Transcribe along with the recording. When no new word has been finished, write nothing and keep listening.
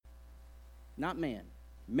not man.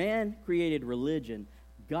 Man created religion.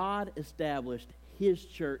 God established his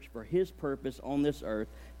church for his purpose on this earth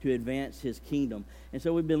to advance his kingdom. And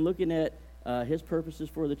so we've been looking at his purposes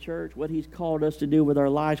for the church, what he's called us to do with our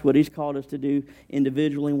lives, what he's called us to do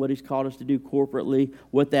individually, and what he's called us to do corporately,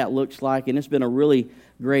 what that looks like. And it's been a really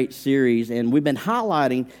great series. And we've been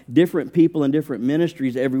highlighting different people and different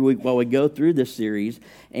ministries every week while we go through this series.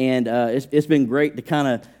 And it's been great to kind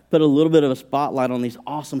of put a little bit of a spotlight on these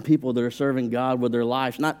awesome people that are serving God with their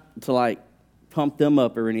lives, not to like pump them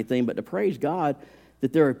up or anything, but to praise God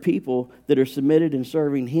that there are people that are submitted and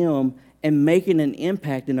serving him and making an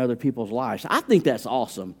impact in other people's lives. I think that's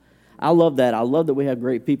awesome. I love that. I love that we have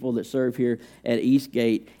great people that serve here at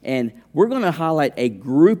Eastgate. And we're going to highlight a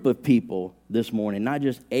group of people this morning, not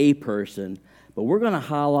just a person, but we're going to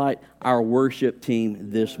highlight our worship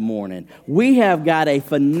team this morning. We have got a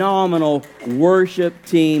phenomenal worship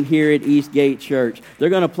team here at Eastgate Church. They're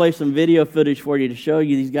going to play some video footage for you to show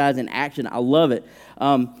you these guys in action. I love it.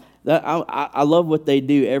 I love what they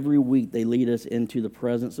do every week. They lead us into the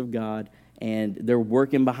presence of God, and they're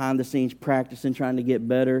working behind the scenes, practicing, trying to get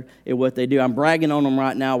better at what they do. I'm bragging on them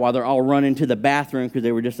right now while they're all running to the bathroom because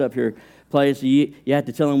they were just up here playing. So you have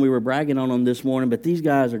to tell them we were bragging on them this morning, but these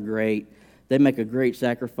guys are great. They make a great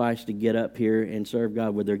sacrifice to get up here and serve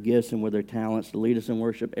God with their gifts and with their talents to lead us in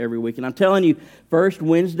worship every week. And I'm telling you, First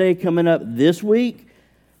Wednesday coming up this week,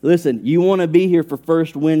 listen, you want to be here for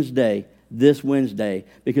First Wednesday this Wednesday,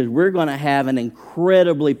 because we're going to have an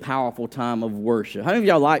incredibly powerful time of worship. How many of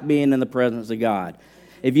y'all like being in the presence of God?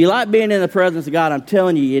 If you like being in the presence of God, I'm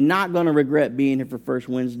telling you, you're not going to regret being here for First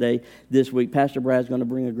Wednesday this week. Pastor Brad's going to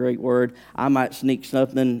bring a great word. I might sneak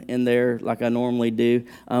something in there like I normally do.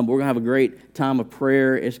 We're going to have a great time of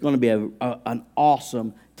prayer. It's going to be an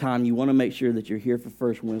awesome time. You want to make sure that you're here for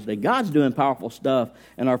First Wednesday. God's doing powerful stuff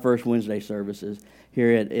in our First Wednesday services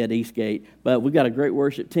here at Eastgate. But we've got a great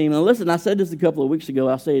worship team. And listen, I said this a couple of weeks ago.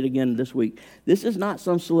 I'll say it again this week. This is not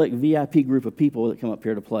some select VIP group of people that come up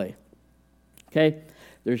here to play. Okay?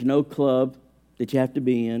 There's no club that you have to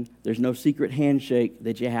be in. There's no secret handshake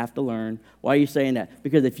that you have to learn. Why are you saying that?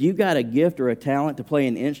 Because if you got a gift or a talent to play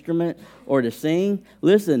an instrument or to sing,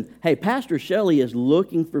 listen, hey, Pastor Shelley is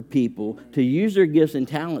looking for people to use their gifts and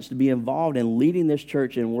talents to be involved in leading this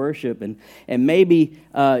church in worship. And maybe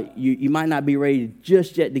you might not be ready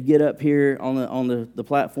just yet to get up here on the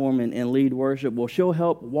platform and lead worship. Well, she'll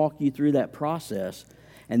help walk you through that process.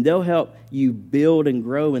 And they'll help you build and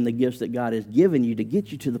grow in the gifts that God has given you to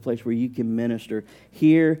get you to the place where you can minister.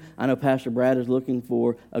 Here, I know Pastor Brad is looking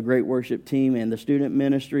for a great worship team and the student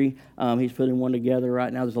ministry. He's putting one together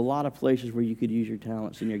right now. There's a lot of places where you could use your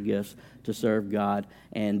talents and your gifts to serve God.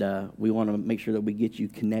 And we want to make sure that we get you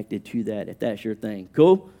connected to that if that's your thing.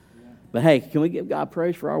 Cool? Yeah. But hey, can we give God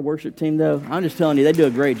praise for our worship team, though? I'm just telling you, they do a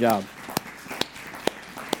great job.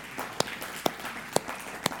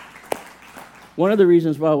 One of the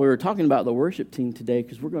reasons why we were talking about the worship team today,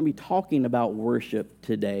 because we're going to be talking about worship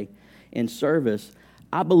today in service.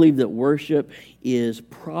 I believe that worship is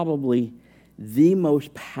probably the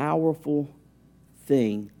most powerful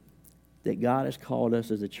thing that God has called us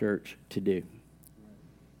as a church to do.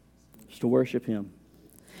 It's to worship Him.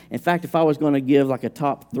 In fact, if I was going to give like a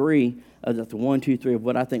top three, the 1, 2, 3 of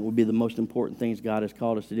what I think would be the most important things God has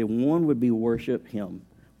called us to do, one would be worship Him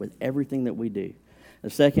with everything that we do. The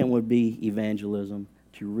second would be evangelism,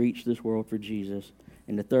 to reach this world for Jesus.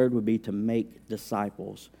 And the third would be to make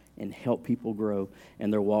disciples and help people grow in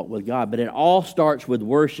their walk with God. But it all starts with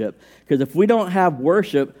worship, because if we don't have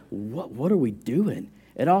worship, what are we doing?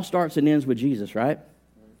 It all starts and ends with Jesus, right?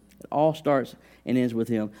 It all starts and ends with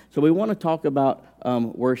Him. So we want to talk about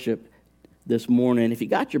worship this morning. If you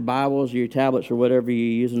got your Bibles or your tablets or whatever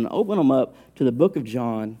you're using, open them up to the book of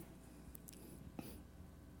John.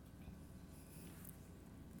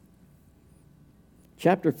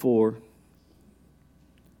 Chapter 4, let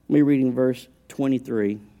me reading verse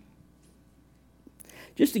 23.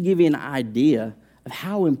 Just to give you an idea of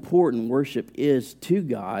how important worship is to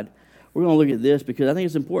God, we're going to look at this because I think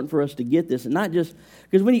it's important for us to get this. And not just,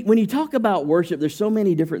 because when you talk about worship, there's so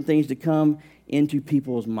many different things that come into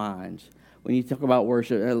people's minds. When you talk about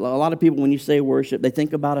worship, a lot of people, when you say worship, they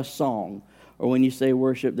think about a song. Or when you say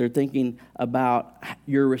worship, they're thinking about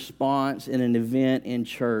your response in an event in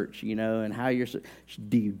church, and how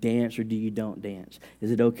do you dance or do you don't dance?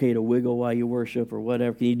 Is it okay to wiggle while you worship or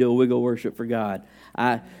whatever? Can you do a wiggle worship for God?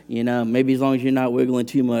 Maybe as long as you're not wiggling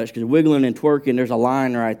too much, because wiggling and twerking, there's a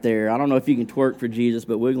line right there. I don't know if you can twerk for Jesus,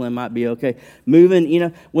 but wiggling might be okay.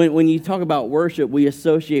 Moving, when you talk about worship, we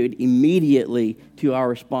associate immediately to our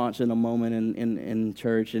response in a moment in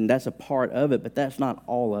church, and that's a part of it, but that's not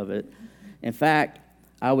all of it. In fact,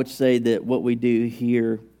 I would say that what we do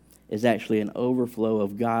here is actually an overflow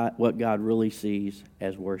of God, what God really sees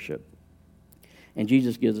as worship. And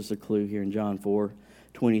Jesus gives us a clue here in John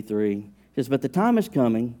 4:23. He says, "But the time is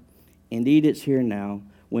coming, indeed it's here now,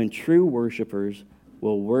 when true worshipers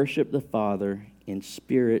will worship the Father in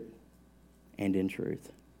spirit and in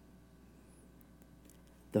truth."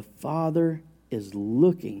 The Father is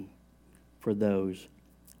looking for those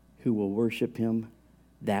who will worship Him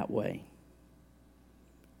that way,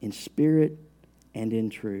 in spirit and in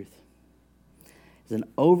truth. It's an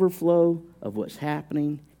overflow of what's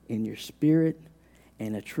happening in your spirit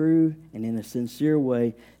in a true and in a sincere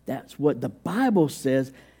way. That's what the Bible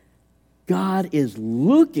says. God is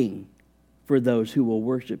looking for those who will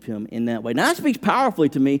worship Him in that way. Now, that speaks powerfully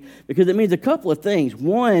to me because it means a couple of things.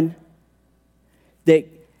 One, that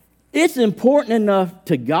it's important enough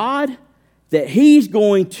to God that He's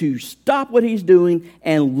going to stop what He's doing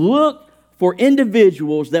and look for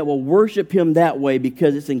individuals that will worship Him that way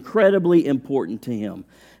because it's incredibly important to Him.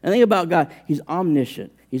 And think about God. He's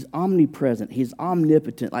omniscient. He's omnipresent. He's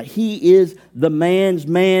omnipotent. Like He is the man's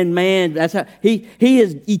man. That's how He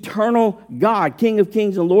is eternal God, King of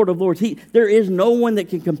kings and Lord of lords. There is no one that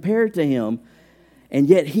can compare to Him. And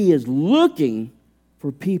yet He is looking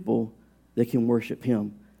for people that can worship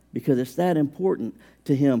Him because it's that important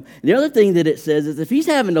to Him. The other thing that it says is if He's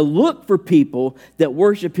having to look for people that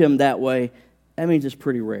worship Him that way, that means it's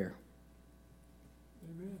pretty rare.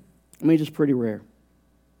 Amen. It means it's pretty rare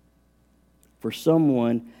for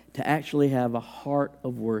someone to actually have a heart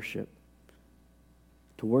of worship,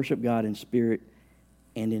 to worship God in spirit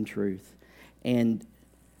and in truth. And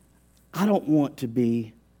I don't want to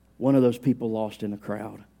be one of those people lost in a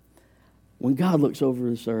crowd. When God looks over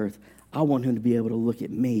this earth, I want Him to be able to look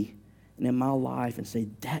at me and in my life and say,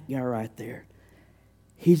 that guy right there,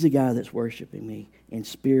 he's the guy that's worshiping me in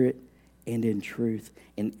spirit and in truth.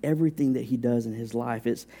 And everything that he does in his life,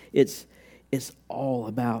 it's all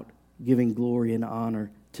about giving glory and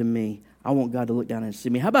honor to me. I want God to look down and see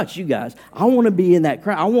me. How about you guys? I want to be in that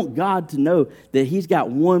crowd. I want God to know that He's got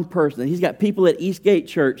one person. He's got people at Eastgate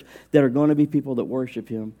Church that are going to be people that worship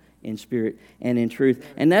Him in spirit and in truth.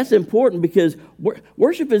 And that's important because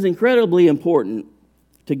worship is incredibly important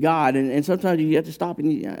to God. And sometimes you have to stop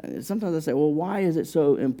and sometimes I say, well, why is it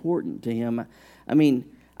so important to Him? I mean,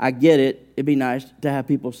 I get it. It'd be nice to have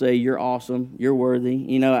people say, you're awesome, you're worthy.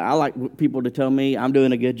 You know, I like people to tell me I'm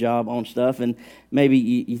doing a good job on stuff. And maybe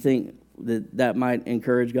you think that might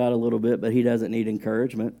encourage God a little bit, but He doesn't need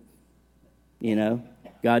encouragement. You know,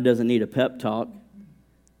 God doesn't need a pep talk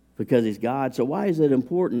because He's God. So why is it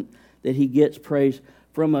important that He gets praise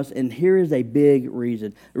from us? And here is a big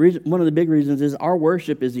reason. One of the big reasons is our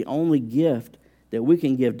worship is the only gift that we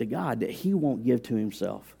can give to God that He won't give to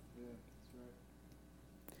Himself.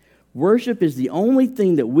 Worship is the only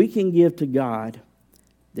thing that we can give to God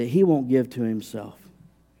that He won't give to Himself.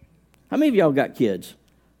 How many of y'all got kids?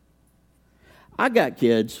 I got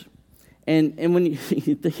kids, and when you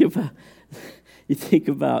think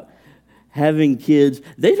about having kids,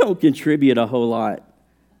 they don't contribute a whole lot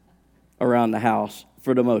around the house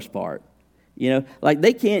for the most part. You know, like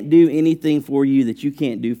they can't do anything for you that you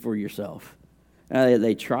can't do for yourself.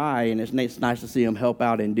 They try, and it's nice to see them help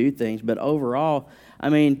out and do things, but overall, I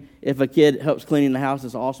mean, if a kid helps cleaning the house,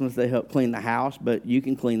 it's awesome if they help clean the house, but you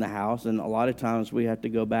can clean the house, and a lot of times we have to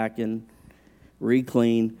go back and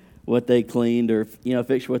re-clean what they cleaned or, you know,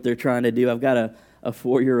 fix what they're trying to do. I've got a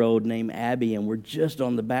 4-year-old named Abby, and we're just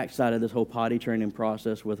on the backside of this whole potty training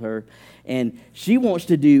process with her, and she wants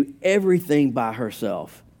to do everything by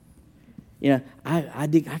herself. You know, I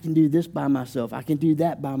can do this by myself. I can do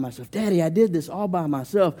that by myself. Daddy, I did this all by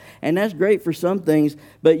myself. And that's great for some things.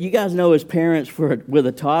 But you guys know as parents with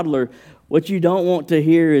a toddler, what you don't want to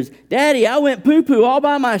hear is, Daddy, I went poo-poo all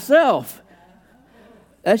by myself.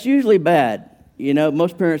 That's usually bad. You know,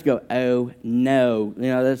 most parents go, oh, no. You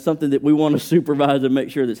know, that's something that we want to supervise and make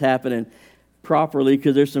sure that's happening properly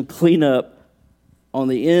because there's some cleanup on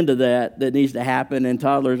the end of that needs to happen, and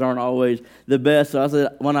toddlers aren't always the best. So I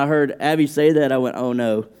said, when I heard Abby say that, I went, oh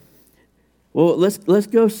no. Well, let's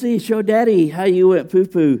go show Daddy how you went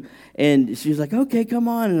poo-poo. And she was like, okay, come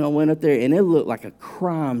on. And I went up there, and it looked like a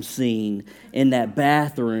crime scene in that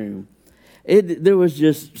bathroom. There was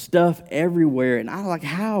just stuff everywhere, and I was like,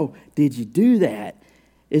 how did you do that?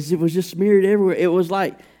 It was just smeared everywhere. It was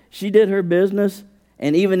like she did her business,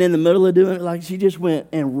 and even in the middle of doing it, like she just went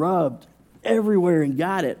and rubbed everywhere and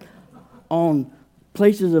got it on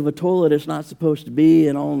places of a toilet it's not supposed to be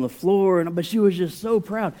and on the floor. But she was just so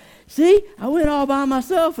proud. See, I went all by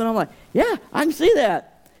myself. And I'm like, yeah, I can see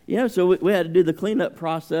that. You know, so we had to do the cleanup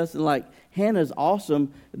process and like Hannah's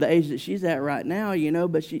awesome at the age that she's at right now,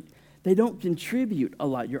 but they don't contribute a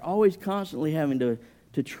lot. You're always constantly having to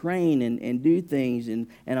train and do things. And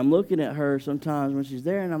I'm looking at her sometimes when she's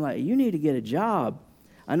there, and I'm like, you need to get a job.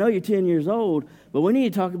 I know you're 10 years old, but we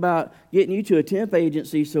need to talk about getting you to a temp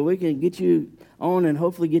agency so we can get you on and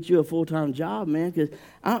hopefully get you a full-time job, man, because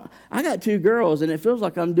I got 2 girls, and it feels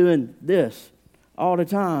like I'm doing this all the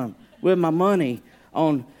time with my money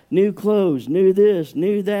on new clothes, new this,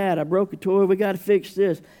 new that. I broke a toy. We got to fix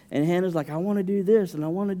this. And Hannah's like, I want to do this, and I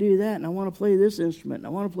want to do that, and I want to play this instrument, and I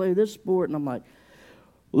want to play this sport. And I'm like,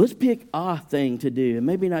 well, let's pick a thing to do and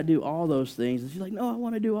maybe not do all those things. And she's like, no, I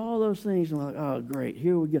want to do all those things. And I'm like, oh, great,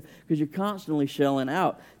 here we go. Because you're constantly shelling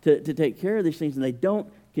out to take care of these things, and they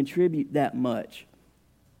don't contribute that much.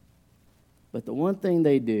 But the one thing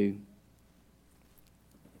they do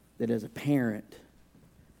that as a parent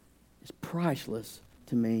is priceless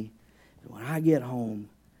to me, when I get home,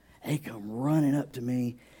 they come running up to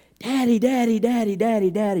me, Daddy, Daddy, Daddy, Daddy,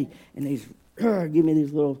 Daddy. And they give me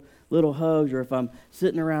these little hugs, or if I'm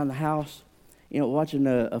sitting around the house, watching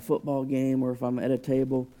a football game, or if I'm at a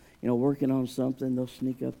table, working on something, they'll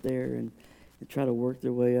sneak up there and try to work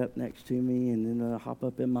their way up next to me, and then they'll hop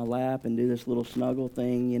up in my lap and do this little snuggle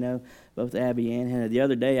thing, both Abby and Hannah. The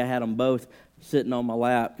other day I had them both sitting on my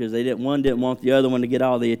lap because one didn't want the other one to get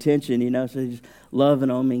all the attention, so they're just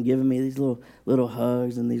loving on me and giving me these little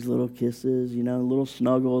hugs and these little kisses, little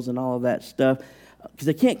snuggles and all of that stuff, because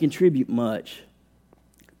they can't contribute much.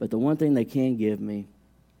 But the one thing they can give me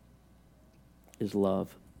is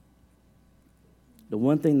love. The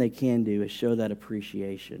one thing they can do is show that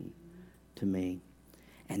appreciation to me.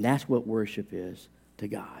 And that's what worship is to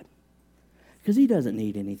God. Because He doesn't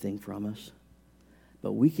need anything from us.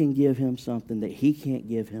 But we can give Him something that He can't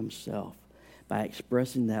give Himself by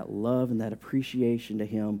expressing that love and that appreciation to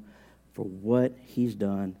Him for what He's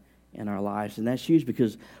done in our lives. And that's huge,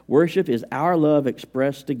 because worship is our love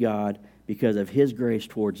expressed to God because of His grace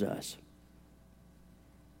towards us.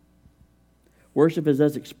 Worship is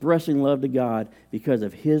us expressing love to God because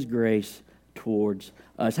of His grace towards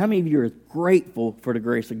us. How many of you are grateful for the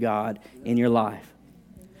grace of God in your life?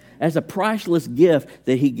 That's a priceless gift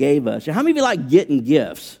that He gave us. How many of you like getting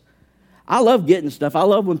gifts? I love getting stuff. I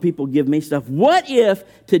love when people give me stuff. What if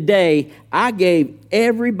today I gave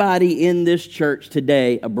everybody in this church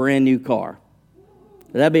today a brand new car?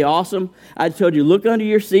 That'd be awesome. I told you, look under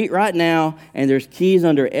your seat right now, and there's keys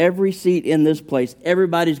under every seat in this place.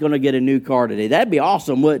 Everybody's going to get a new car today. That'd be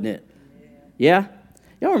awesome, wouldn't it? Yeah?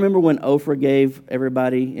 Y'all remember when Oprah gave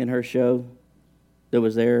everybody in her show that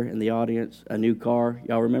was there in the audience a new car?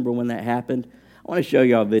 Y'all remember when that happened? I want to show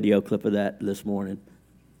y'all a video clip of that this morning.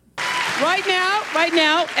 Right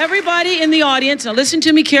now, everybody in the audience, now listen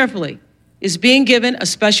to me carefully, is being given a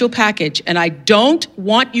special package, and I don't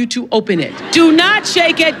want you to open it. Do not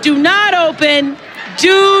shake it. Do not open.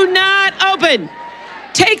 Do not open.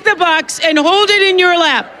 Take the box and hold it in your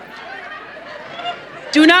lap.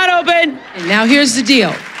 Do not open. And now here's the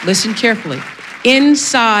deal. Listen carefully.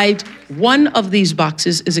 Inside one of these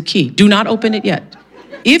boxes is a key. Do not open it yet.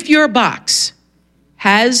 If your box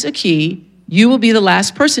has a key, you will be the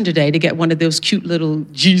last person today to get one of those cute little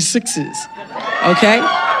G6s. Okay?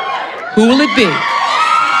 Who will it be?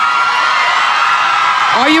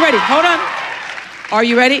 Are you ready? Hold on. Are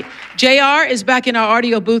you ready? JR is back in our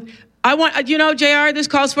audio booth. JR, this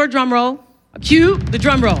calls for a drum roll. Cue the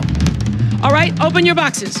drum roll. All right, open your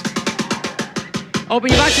boxes. Open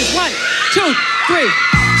your boxes. 1, 2, 3.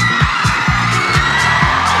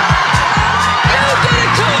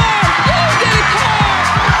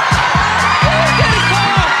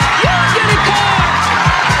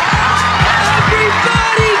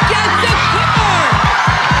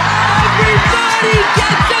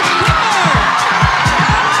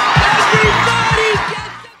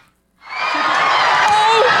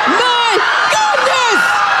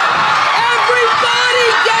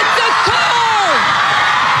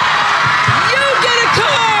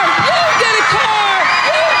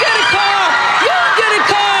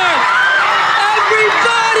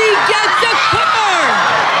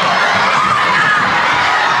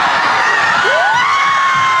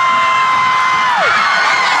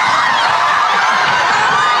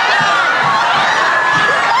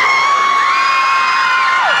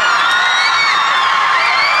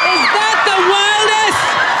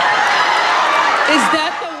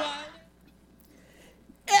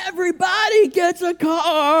 A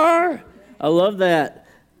car. I love that.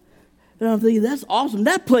 And I'm thinking, that's awesome.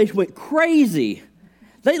 That place went crazy.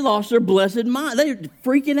 They lost their blessed mind. They were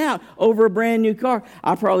freaking out over a brand new car.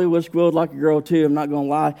 I probably was squealed like a girl too. I'm not going to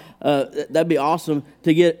lie. That'd be awesome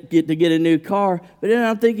to get a new car. But then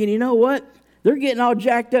I'm thinking, you know what? They're getting all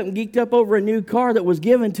jacked up and geeked up over a new car that was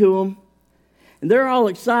given to them. And they're all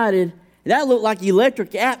excited. And that looked like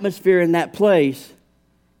electric atmosphere in that place.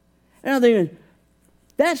 And I'm thinking,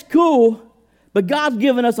 that's cool, but God's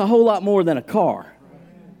given us a whole lot more than a car.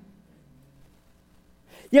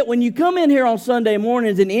 Yet when you come in here on Sunday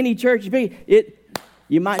mornings in any church,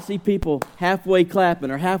 you might see people halfway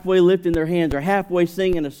clapping or halfway lifting their hands or halfway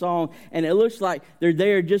singing a song, and it looks like they're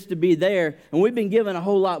there just to be there. And we've been given a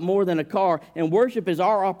whole lot more than a car, and worship is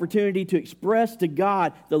our opportunity to express to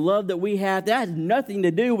God the love that we have. That has nothing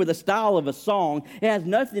to do with the style of a song. It has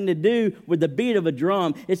nothing to do with the beat of a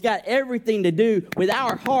drum. It's got everything to do with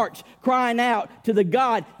our hearts crying out to the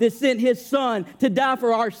God that sent His Son to die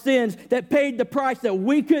for our sins, that paid the price that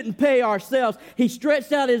we couldn't pay ourselves. He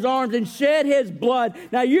stretched out His arms and shed His blood.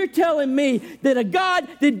 Now you're telling me that a God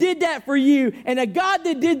that did that for you and a God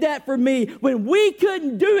that did that for me when we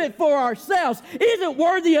couldn't do it for ourselves isn't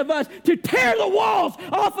worthy of us to tear the walls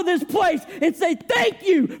off of this place and say, thank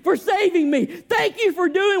you for saving me. Thank you for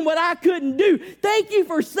doing what I couldn't do. Thank you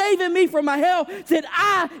for saving me from a hell that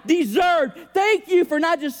I deserved. Thank you for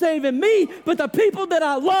not just saving me, but the people that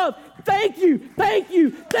I love. Thank you, thank you,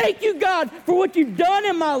 thank you, God, for what you've done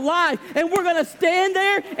in my life. And we're going to stand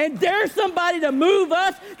there and dare somebody to move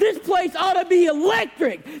us. This place ought to be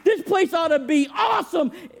electric. This place ought to be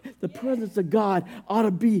awesome. The presence of God ought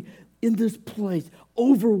to be in this place,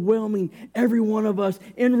 overwhelming every one of us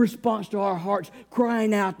in response to our hearts,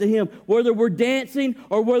 crying out to Him, whether we're dancing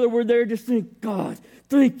or whether we're there just saying, God,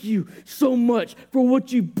 thank you so much for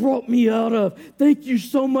what you brought me out of. Thank you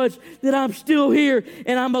so much that I'm still here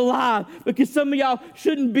and I'm alive, because some of y'all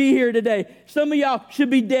shouldn't be here today. Some of y'all should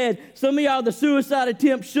be dead. Some of y'all, the suicide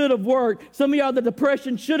attempt should have worked. Some of y'all, the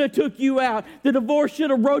depression should have took you out. The divorce should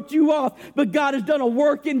have wrote you off. But God has done a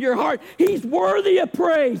work in your heart. He's worthy of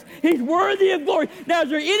praise. He's worthy of glory. Now, is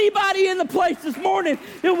there anybody in the place this morning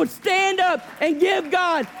that would stand up and give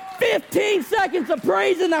God 15 seconds of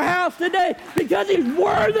praise in the house today, because He's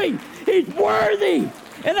worthy. He's worthy.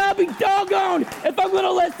 And I'll be doggone if I'm going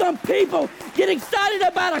to let some people get excited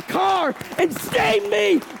about a car and shame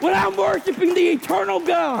me when I'm worshiping the eternal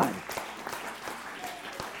God.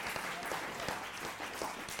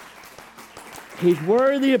 He's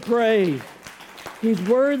worthy of praise. He's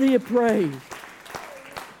worthy of praise.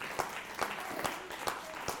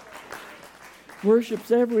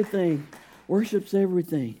 Worship's everything. Worship's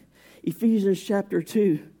everything. Ephesians chapter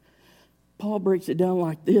 2, Paul breaks it down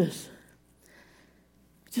like this.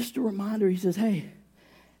 Just a reminder, he says, hey,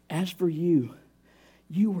 as for you,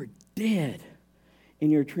 you were dead in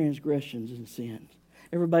your transgressions and sins.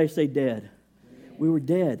 Everybody say dead. We were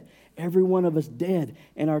dead. Every one of us dead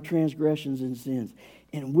in our transgressions and sins,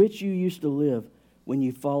 in which you used to live when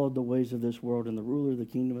you followed the ways of this world and the ruler of the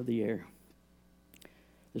kingdom of the air,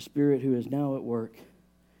 the spirit who is now at work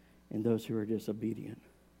in those who are disobedient.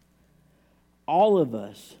 All of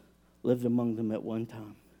us lived among them at one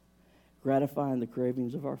time, gratifying the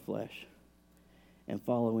cravings of our flesh and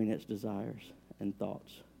following its desires and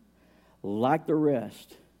thoughts. Like the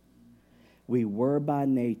rest, we were by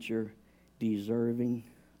nature deserving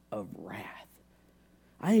of wrath.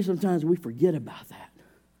 I think sometimes we forget about that.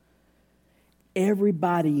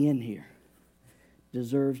 Everybody in here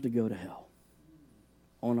deserves to go to hell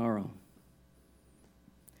on our own.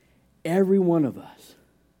 Every one of us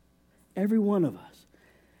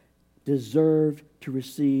deserved to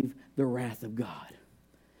receive the wrath of God,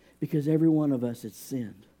 because every one of us has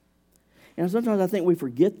sinned. And sometimes I think we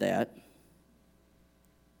forget that.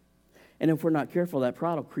 And if we're not careful, that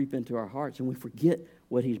pride will creep into our hearts and we forget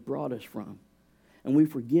what He's brought us from. And we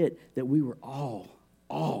forget that we were all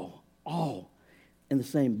in the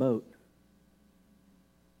same boat.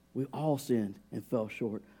 We all sinned and fell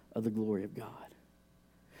short of the glory of God.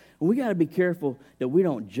 And we got to be careful that we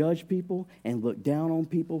don't judge people and look down on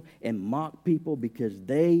people and mock people because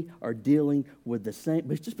they are dealing with the same,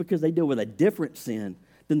 but it's just because they deal with a different sin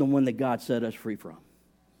than the one that God set us free from.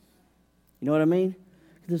 You know what I mean?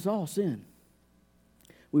 Because it's all sin.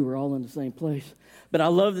 We were all in the same place. But I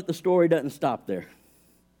love that the story doesn't stop there.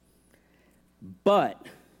 But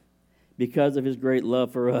because of His great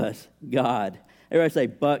love for us, God. Everybody say,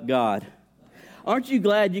 but God. Aren't you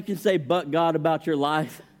glad you can say but God about your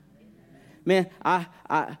life? Man,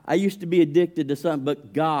 I used to be addicted to something,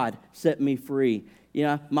 but God set me free. You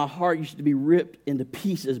know, my heart used to be ripped into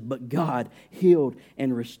pieces, but God healed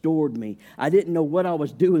and restored me. I didn't know what I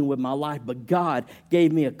was doing with my life, but God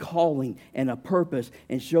gave me a calling and a purpose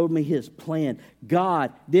and showed me His plan.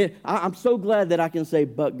 God did. I'm so glad that I can say,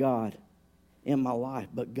 but God, in my life.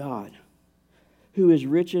 But God, who is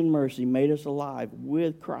rich in mercy, made us alive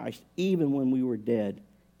with Christ, even when we were dead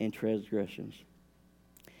in transgressions.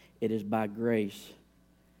 It is by grace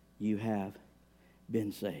you have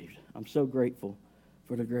been saved. I'm so grateful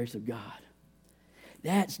for the grace of God.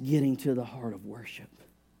 That's getting to the heart of worship.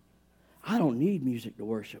 I don't need music to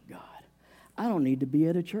worship God. I don't need to be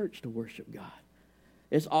at a church to worship God.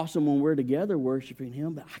 It's awesome when we're together worshiping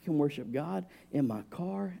Him, but I can worship God in my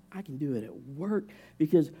car. I can do it at work,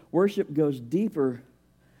 because worship goes deeper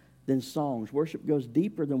than songs. Worship goes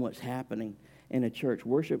deeper than what's happening in a church.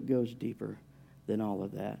 Worship goes deeper than all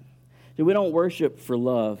of that. So we don't worship for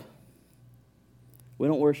love. We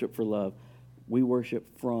don't worship for love. We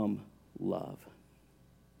worship from love.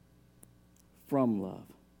 From love.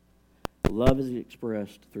 Love is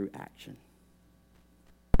expressed through action.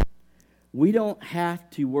 We don't have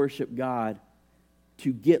to worship God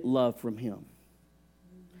to get love from Him.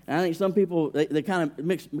 And I think some people, they kind of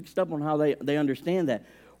mixed up on how they understand that.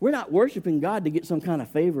 We're not worshiping God to get some kind of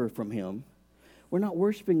favor from Him. We're not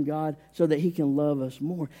worshiping God so that He can love us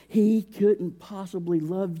more. He couldn't possibly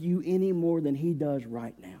love you any more than He does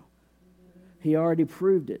right now. He already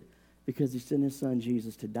proved it because He sent His Son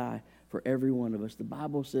Jesus to die for every one of us. The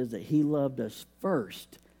Bible says that He loved us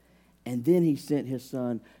first, and then He sent His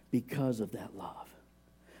Son because of that love.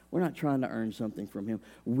 We're not trying to earn something from Him.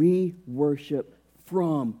 We worship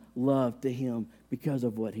from love to Him because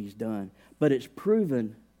of what He's done. But it's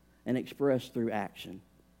proven and expressed through action.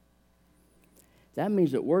 That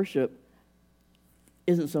means that worship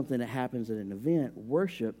isn't something that happens at an event.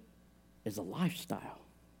 Worship is a lifestyle.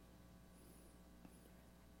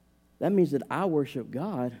 That means that I worship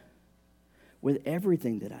God with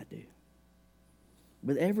everything that I do,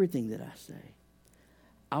 with everything that I say.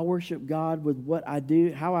 I worship God with what I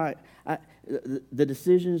do, how the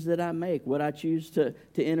decisions that I make, what I choose to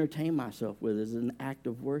entertain myself with is an act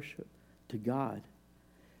of worship to God,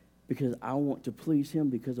 because I want to please Him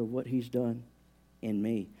because of what He's done in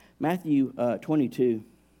me. Matthew 22.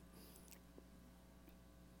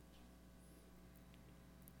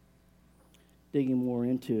 Digging more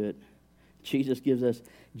into it, Jesus gives us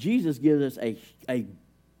a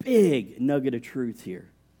big nugget of truth here.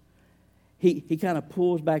 He kind of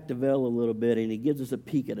pulls back the veil a little bit, and He gives us a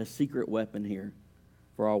peek at a secret weapon here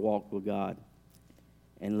for our walk with God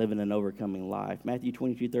and living an overcoming life. Matthew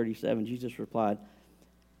 22:37, Jesus replied,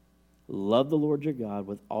 "Love the Lord your God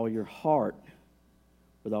with all your heart,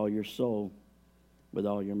 with all your soul, with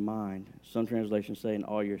all your mind." Some translations say in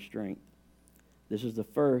all your strength. This is the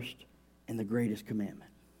first and the greatest commandment.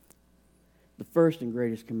 The first and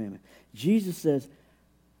greatest commandment. Jesus says,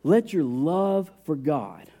 let your love for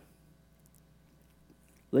God,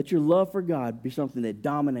 let your love for God be something that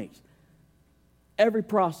dominates every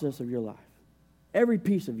process of your life, every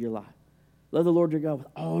piece of your life. Love the Lord your God with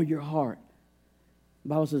all your heart. The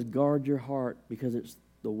Bible says, guard your heart because it's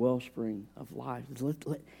the wellspring of life.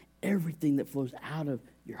 Let everything that flows out of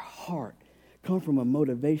your heart come from a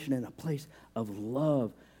motivation and a place of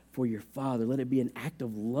love for your Father. Let it be an act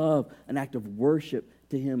of love, an act of worship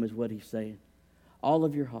to Him is what He's saying. All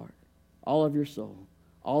of your heart, all of your soul,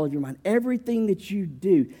 all of your mind, everything that you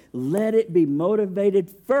do, let it be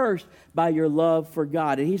motivated first by your love for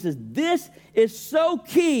God. And He says, this is so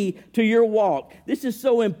key to your walk. This is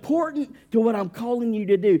so important to what I'm calling you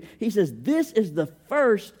to do. He says, this is the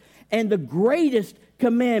first and the greatest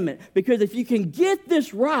commandment. Because if you can get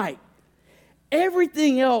this right,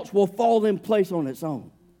 everything else will fall in place on its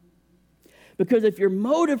own. Because if your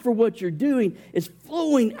motive for what you're doing is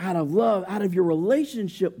flowing out of love, out of your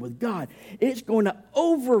relationship with God, it's going to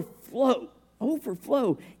overflow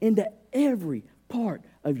into every part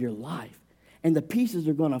of your life. And the pieces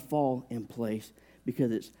are going to fall in place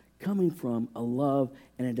because it's coming from a love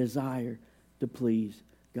and a desire to please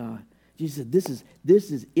God. Jesus said,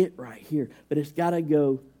 this is it right here. But it's got to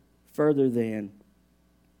go further than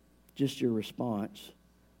just your response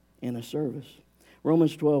in a service.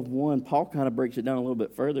 Romans 12:1, Paul kind of breaks it down a little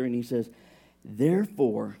bit further, and he says,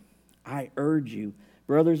 therefore, I urge you,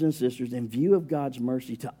 brothers and sisters, in view of God's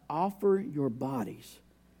mercy, to offer your bodies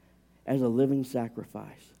as a living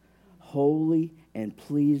sacrifice, holy and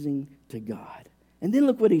pleasing to God. And then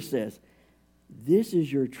look what he says. This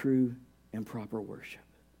is your true and proper worship.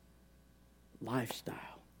 Lifestyle.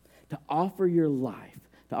 To offer your life,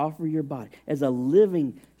 to offer your body as a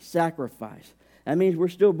living sacrifice. That means we're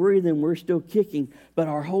still breathing, we're still kicking, but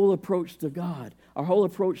our whole approach to God, our whole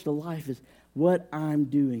approach to life is what I'm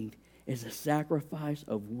doing is a sacrifice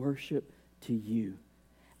of worship to you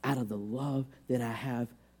out of the love that I have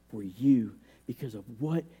for you because of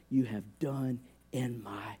what you have done in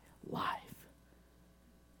my life.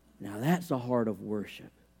 Now that's the heart of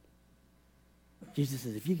worship. Jesus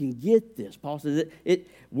says, if you can get this, Paul says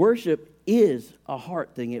worship is a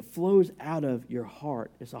heart thing. It flows out of your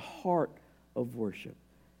heart. It's a heart of worship.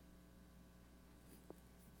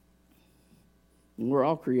 And we're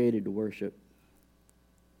all created to worship.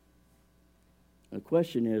 The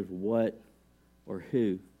question is, what or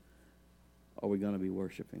who are we going to be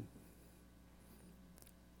worshiping?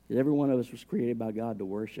 Because every one of us was created by God to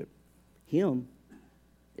worship Him.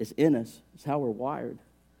 It's in us. It's how we're wired.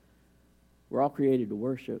 We're all created to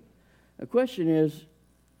worship. The question is,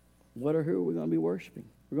 what or who are we going to be worshiping?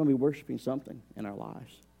 We're going to be worshiping something in our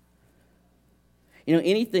lives. You know,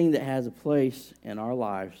 anything that has a place in our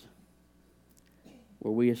lives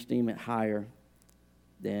where we esteem it higher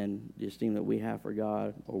than the esteem that we have for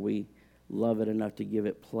God, or we love it enough to give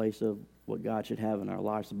it place of what God should have in our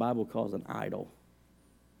lives, the Bible calls an idol.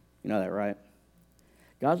 You know that, right?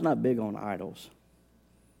 God's not big on idols.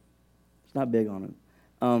 It's not big on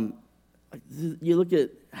them. You look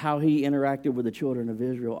at how He interacted with the children of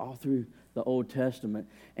Israel all through the Old Testament,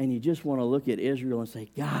 and you just want to look at Israel and say,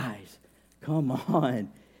 guys, come on.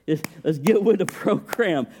 Let's get with the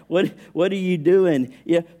program. What are you doing?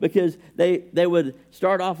 Yeah, because they would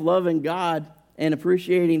start off loving God and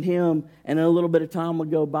appreciating Him, and then a little bit of time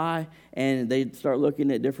would go by, and they'd start looking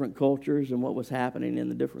at different cultures and what was happening in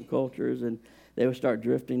the different cultures, and they would start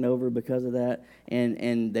drifting over because of that,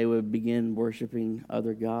 and they would begin worshiping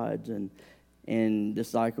other gods, and the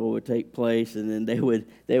cycle would take place, and then they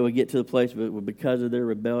would get to the place where because of their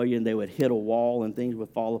rebellion, they would hit a wall and things would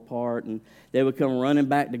fall apart, and they would come running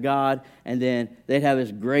back to God, and then they'd have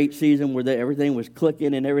this great season where everything was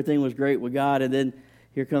clicking and everything was great with God, and then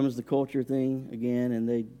here comes the culture thing again, and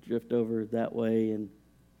they drift over that way and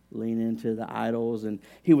lean into the idols, and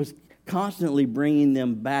He was constantly bringing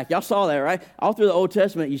them back. Y'all saw that, right? All through the Old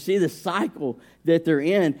Testament, you see the cycle that they're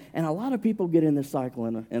in, and a lot of people get in this cycle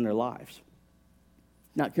in their lives.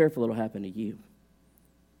 Not careful, it'll happen to you,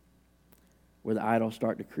 where the idols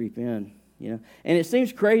start to creep in, you know. And it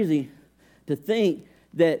seems crazy to think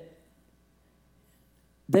that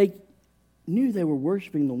they knew they were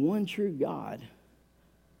worshiping the one true God,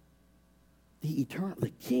 the eternal, the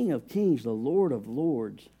King of Kings, the Lord of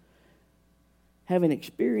Lords, having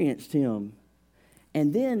experienced Him,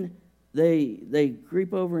 and then they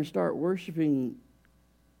creep over and start worshiping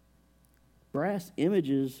brass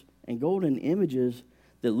images and golden images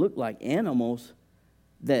that look like animals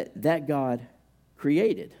that God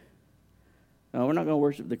created. Now, we're not going to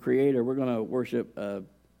worship the Creator. We're going to worship a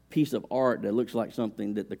piece of art that looks like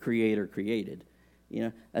something that the Creator created. You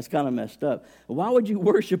know, that's kind of messed up. Why would you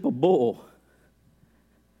worship a bull?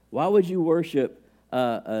 Why would you worship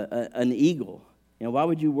an eagle? You know, why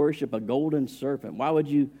would you worship a golden serpent? Why would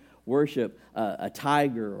you worship a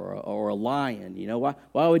tiger or a lion? You know,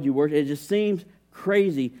 why would you worship? It just seems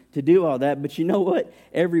crazy to do all that, but you know what?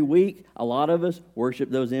 Every week, a lot of us worship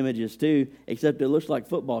those images too, except it looks like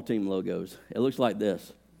football team logos. It looks like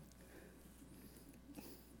this.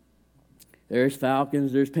 There's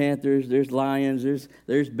falcons, there's panthers, there's lions,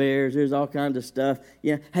 there's bears, there's all kinds of stuff.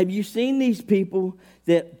 Yeah, have you seen these people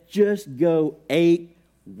that just go ape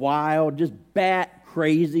wild, just bat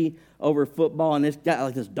crazy over football, and it's got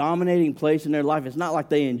like this dominating place in their life? It's not like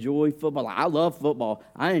they enjoy football. Like, I love football.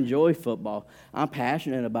 I enjoy football. I'm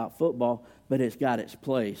passionate about football, but it's got its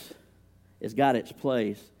place. It's got its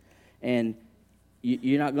place. And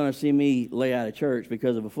you're not going to see me lay out of church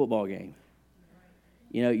because of a football game.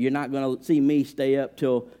 You know, you're not going to see me stay up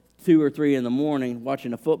till 2 or 3 in the morning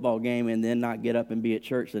watching a football game and then not get up and be at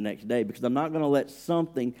church the next day, because I'm not going to let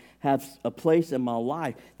something have a place in my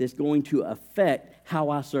life that's going to affect how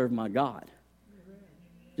I serve my God.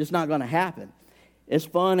 Just not going to happen. It's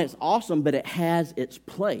fun, it's awesome, but it has its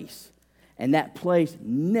place. And that place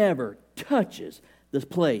never touches this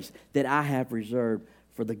place that I have reserved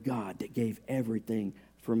for the God that gave everything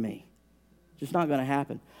for me. Just not going to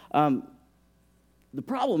happen. The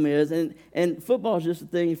problem is, and football is just a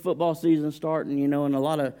thing. Football season starting, you know, and a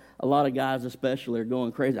lot of guys especially are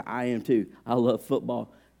going crazy. I am too. I love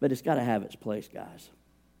football, but it's got to have its place, guys.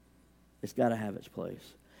 It's got to have its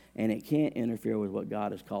place, and it can't interfere with what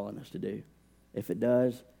God is calling us to do. If it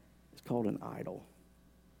does, it's called an idol,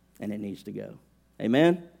 and it needs to go.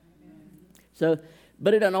 Amen. So,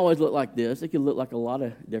 but it doesn't always look like this. It can look like a lot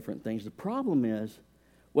of different things. The problem is,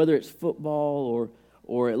 whether it's football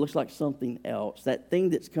or it looks like something else, that thing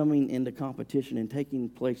that's coming into competition and taking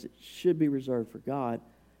place that should be reserved for God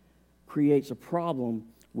creates a problem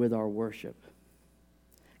with our worship,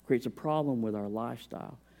 creates a problem with our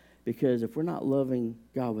lifestyle. Because if we're not loving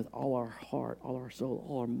God with all our heart, all our soul,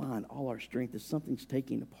 all our mind, all our strength, if something's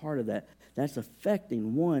taking a part of that, that's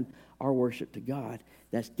affecting, one, our worship to God.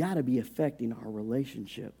 That's got to be affecting our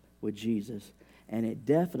relationship with Jesus. And it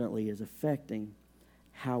definitely is affecting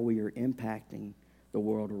how we are impacting the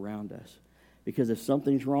world around us. Because if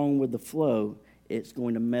something's wrong with the flow, it's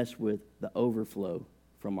going to mess with the overflow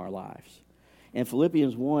from our lives. In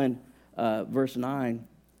Philippians 1, verse 9,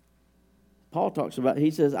 Paul talks about,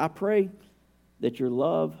 he says, I pray that your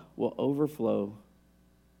love will overflow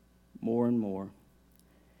more and more,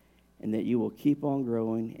 and that you will keep on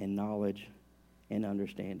growing in knowledge and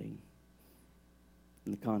understanding.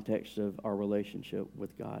 In the context of our relationship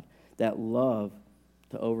with God, that love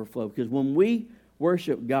to overflow. Because when we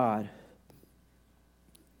worship God,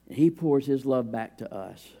 He pours His love back to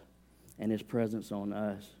us and His presence on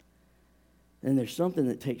us, then there's something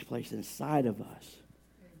that takes place inside of us.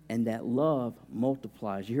 And that love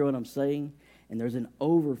multiplies. You hear what I'm saying? And there's an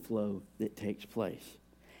overflow that takes place.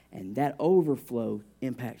 And that overflow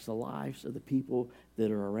impacts the lives of the people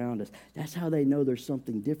that are around us. That's how they know there's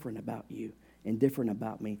something different about you and different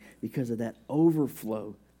about me, because of that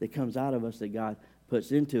overflow that comes out of us that God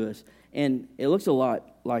puts into us. And it looks a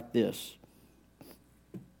lot like this.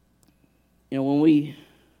 You know, when we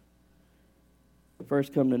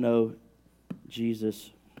first come to know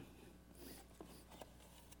Jesus,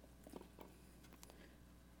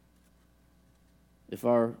 if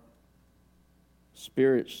our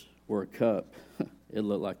spirits were a cup, it'd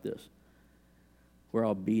look like this. We're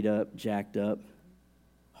all beat up, jacked up,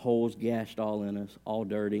 holes gashed all in us, all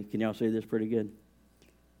dirty. Can y'all see this pretty good?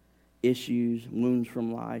 Issues, wounds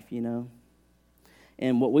from life, you know.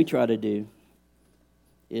 And what we try to do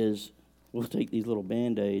is we'll take these little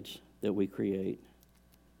Band-Aids that we create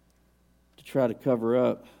to try to cover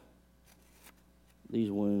up these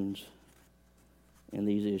wounds and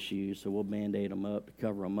these issues. So we'll Band-Aid them up to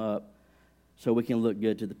cover them up so we can look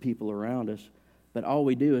good to the people around us. But all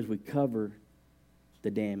we do is we cover the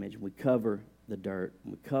damage, we cover the dirt,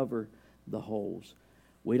 we cover the holes.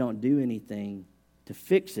 We don't do anything to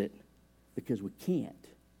fix it because we can't.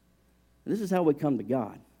 And this is how we come to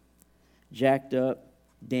God. Jacked up,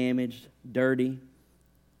 damaged, dirty,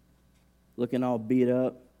 looking all beat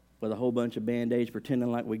up with a whole bunch of Band-Aids,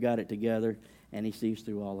 pretending like we got it together, and He sees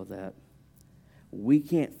through all of that. We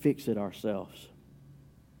can't fix it ourselves.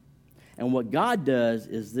 And what God does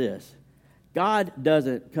is this. God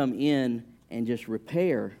doesn't come in and just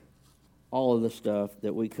repair all of the stuff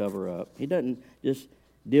that we cover up. He doesn't just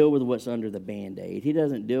deal with what's under the Band-Aid. He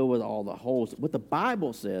doesn't deal with all the holes. What the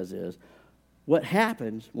Bible says is, what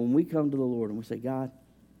happens when we come to the Lord and we say, God,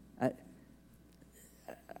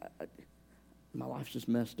 my life's just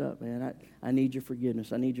messed up, man. I need your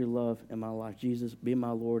forgiveness. I need your love in my life. Jesus, be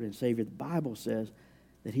my Lord and Savior. The Bible says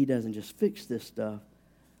that He doesn't just fix this stuff,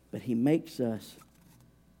 but He makes us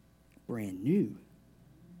brand new.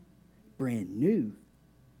 Brand new.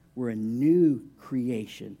 We're a new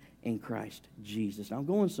creation in Christ Jesus. Now, I'm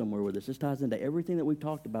going somewhere with this. This ties into everything that we've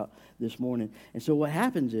talked about this morning. And so what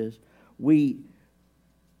happens is we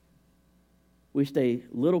stay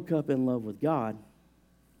little cup in love with God,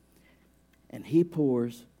 and He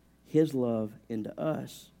pours His love into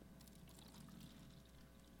us.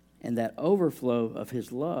 And that overflow of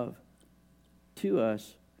His love to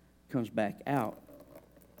us comes back out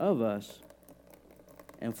of us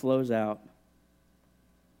and flows out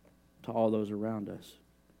to all those around us.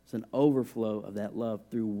 It's an overflow of that love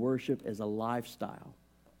through worship as a lifestyle.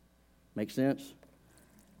 Make sense?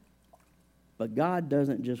 But God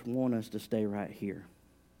doesn't just want us to stay right here.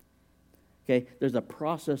 Okay, there's a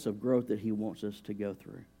process of growth that He wants us to go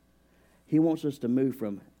through. He wants us to move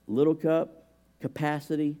from little cup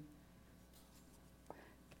capacity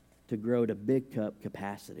to grow to big cup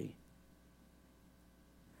capacity.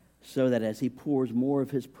 So that as He pours more of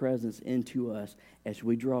His presence into us, as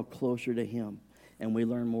we draw closer to Him and we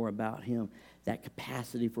learn more about Him, that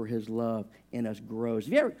capacity for His love in us grows.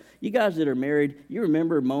 You guys that are married, you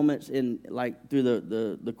remember moments in like through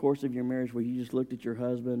the course of your marriage where you just looked at your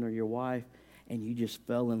husband or your wife and you just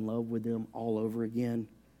fell in love with them all over again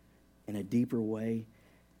in a deeper way?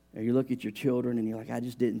 Or you look at your children and you're like, I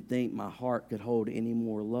just didn't think my heart could hold any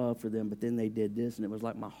more love for them, but then they did this and it was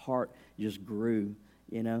like my heart just grew.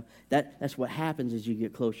 You know, that's what happens as you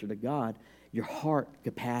get closer to God. Your heart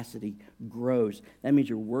capacity grows. That means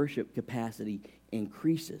your worship capacity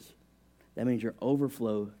increases. That means your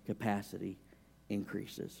overflow capacity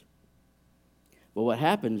increases. But what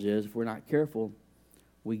happens is, if we're not careful,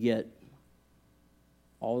 we get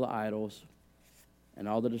all the idols and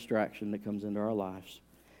all the distraction that comes into our lives.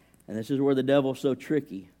 And this is where the devil's so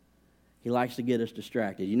tricky. He likes to get us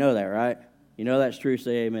distracted. You know that, right? You know that's true.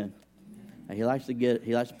 Say amen. He likes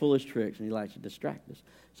to pull his tricks, and he likes to distract us.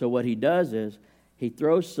 So what he does is he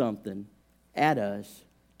throws something at us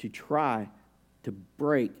to try to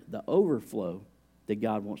break the overflow that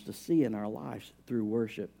God wants to see in our lives through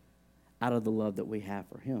worship out of the love that we have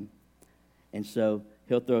for him. And so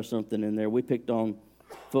he'll throw something in there. We picked on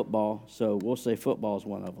football, so we'll say football is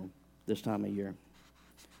one of them this time of year.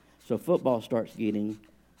 So football starts getting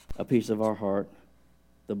a piece of our heart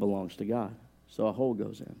that belongs to God. So a hole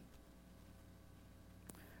goes in.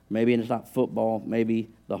 Maybe it's not football. Maybe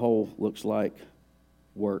the hole looks like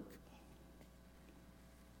work.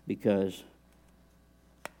 Because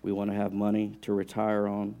we want to have money to retire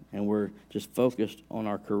on, and we're just focused on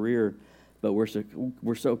our career, but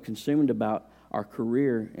we're so consumed about our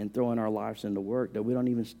career and throwing our lives into work that we don't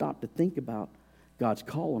even stop to think about God's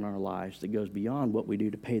call in our lives that goes beyond what we do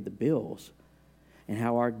to pay the bills and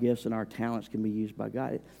how our gifts and our talents can be used by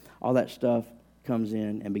God. All that stuff comes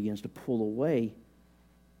in and begins to pull away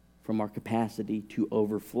from our capacity to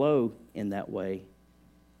overflow in that way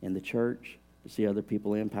in the church, to see other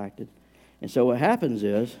people impacted. And so what happens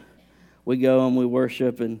is we go and we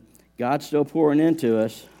worship, and God's still pouring into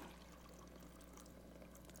us.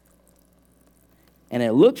 And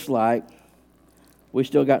it looks like we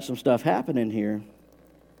still got some stuff happening here,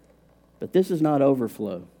 but this is not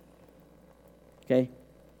overflow. Okay?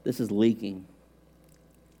 This is leaking.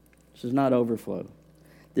 This is not overflow.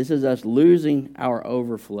 This is us losing our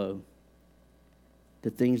overflow to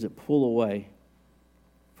things that pull away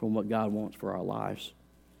from what God wants for our lives.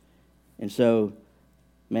 And so,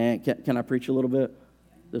 man, can I preach a little bit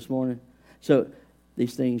this morning? So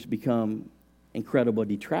these things become incredible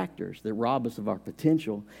detractors that rob us of our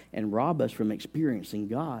potential and rob us from experiencing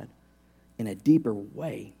God in a deeper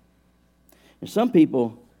way. And some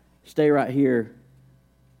people stay right here,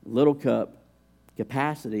 little cup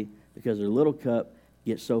capacity, because their little cup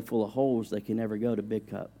gets so full of holes they can never go to big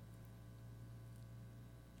cup.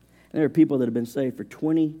 And there are people that have been saved for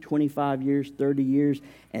 20, 25 years, 30 years,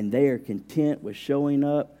 and they are content with showing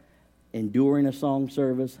up, enduring a song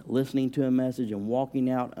service, listening to a message, and walking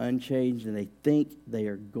out unchanged, and they think they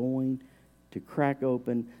are going to crack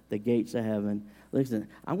open the gates of heaven. Listen,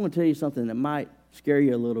 I want to tell you something that might scare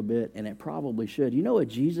you a little bit, and it probably should. You know what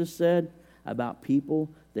Jesus said about people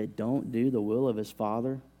that don't do the will of his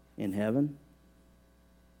Father in heaven?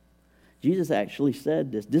 Jesus actually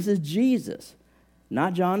said this. This is Jesus,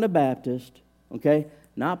 not John the Baptist, okay?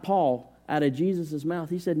 Not Paul. Out of Jesus' mouth,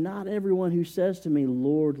 he said, not everyone who says to me,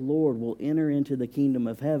 Lord, Lord, will enter into the kingdom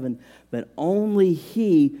of heaven, but only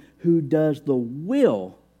he who does the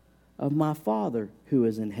will of my Father who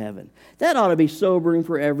is in heaven. That ought to be sobering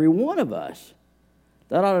for every one of us.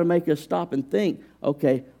 That ought to make us stop and think,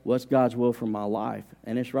 okay, what's God's will for my life?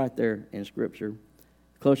 And it's right there in Scripture.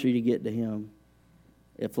 The closer you get to him,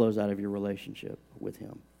 it flows out of your relationship with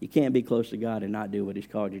him. You can't be close to God and not do what he's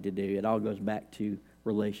called you to do. It all goes back to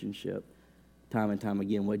relationship. Time and time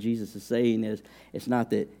again, what Jesus is saying is, it's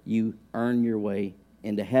not that you earn your way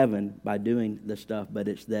into heaven by doing the stuff, but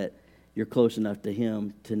it's that you're close enough to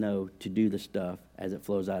him to know to do the stuff as it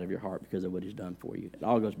flows out of your heart because of what he's done for you. It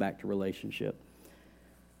all goes back to relationship.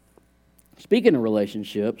 Speaking of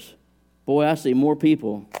relationships, boy, I see more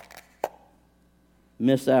people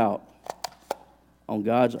miss out on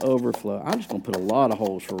God's overflow. I'm just going to put a lot of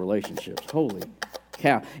holes for relationships. Holy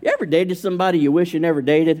cow. You ever dated somebody you wish you never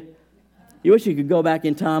dated? You wish you could go back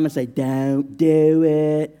in time and say, don't do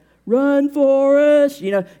it. Run, Forrest.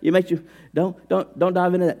 You know, don't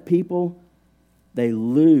dive into that. People, they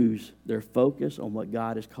lose their focus on what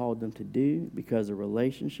God has called them to do because of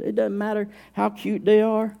relationship. It doesn't matter how cute they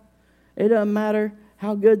are. It doesn't matter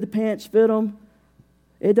how good the pants fit them.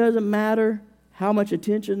 It doesn't matter how much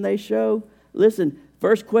attention they show. Listen,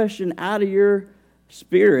 first question out of your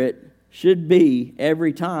spirit should be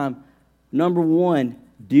every time, number one,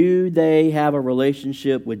 do they have a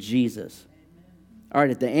relationship with Jesus? All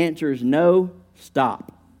right, if the answer is no,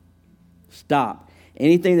 stop. Stop.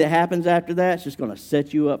 Anything that happens after that is just going to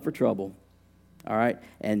set you up for trouble. All right?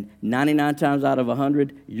 And 99 times out of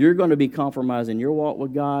 100, you're going to be compromising your walk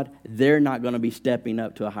with God. They're not going to be stepping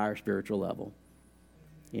up to a higher spiritual level.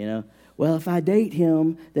 You know? Well, if I date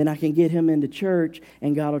him, then I can get him into church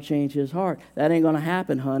and God will change his heart. That ain't going to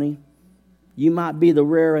happen, honey. You might be the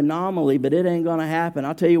rare anomaly, but it ain't going to happen.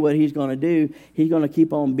 I'll tell you what he's going to do. He's going to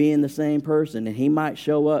keep on being the same person, and he might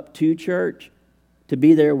show up to church to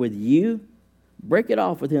be there with you, break it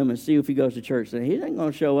off with him and see if he goes to church. And he ain't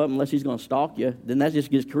going to show up unless he's going to stalk you. Then that just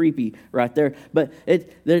gets creepy right there. But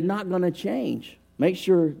they're not going to change. Make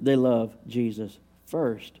sure they love Jesus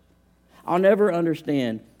first. I'll never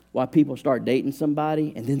understand why people start dating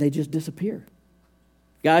somebody and then they just disappear.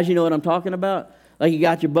 Guys, you know what I'm talking about? Like you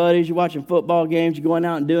got your buddies, you're watching football games, you're going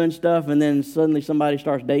out and doing stuff, and then suddenly somebody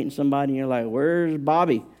starts dating somebody, and you're like, where's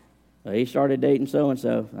Bobby? Well, he started dating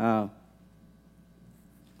so-and-so. Oh,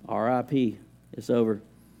 R.I.P. It's over.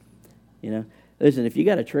 You know, listen, if you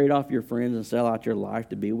got to trade off your friends and sell out your life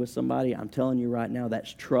to be with somebody, I'm telling you right now,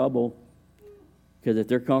 that's trouble. Because if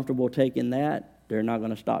they're comfortable taking that, they're not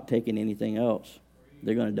going to stop taking anything else.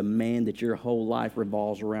 They're going to demand that your whole life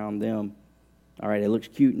revolves around them. All right, it looks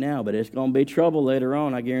cute now, but it's going to be trouble later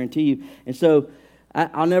on, I guarantee you. And so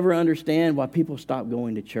I'll never understand why people stop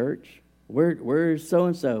going to church. Where's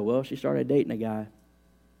so-and-so? Well, she started dating a guy.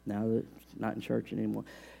 Now it's not in church anymore.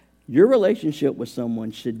 Your relationship with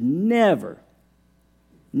someone should never,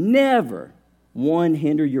 one,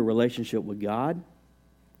 hinder your relationship with God.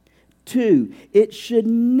 Two, it should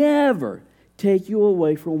never take you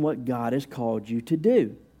away from what God has called you to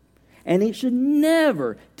do. And it should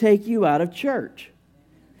never take you out of church.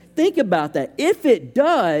 Think about that. If it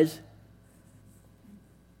does,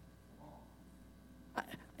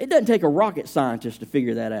 it doesn't take a rocket scientist to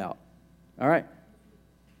figure that out. All right?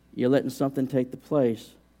 You're letting something take the place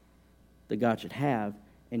that God should have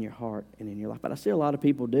in your heart and in your life. But I see a lot of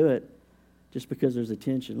people do it just because there's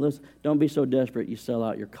attention. Listen, don't be so desperate you sell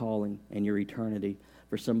out your calling and your eternity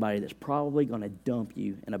for somebody that's probably going to dump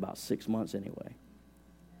you in about 6 months anyway.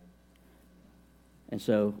 And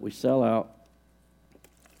so we sell out,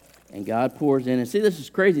 and God pours in. And see, this is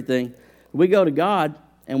the crazy thing. We go to God,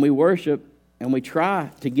 and we worship, and we try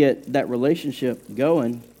to get that relationship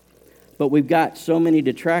going, but we've got so many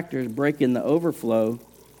detractors breaking the overflow,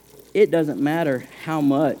 it doesn't matter how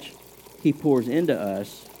much He pours into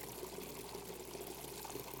us.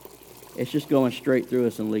 It's just going straight through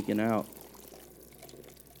us and leaking out.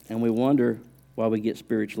 And we wonder why we get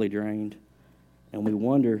spiritually drained. And we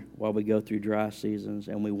wonder why we go through dry seasons.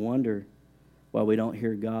 And we wonder why we don't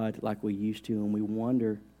hear God like we used to. And we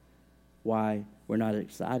wonder why we're not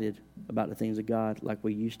excited about the things of God like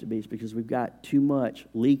we used to be. It's because we've got too much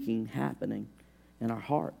leaking happening in our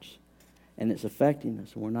hearts. And it's affecting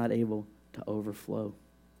us. And we're not able to overflow.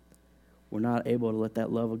 We're not able to let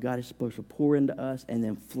that love of God is supposed to pour into us and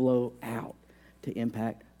then flow out to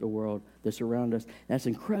impact the world that's around us. That's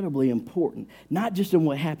incredibly important, not just in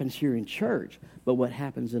what happens here in church, but what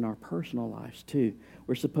happens in our personal lives too.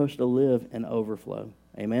 We're supposed to live in overflow.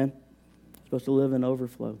 Amen? Supposed to live in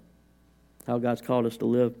overflow. How God's called us to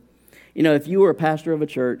live. You know, if you were a pastor of a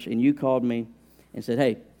church and you called me and said,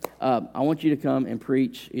 hey, I want you to come and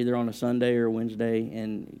preach either on a Sunday or a Wednesday,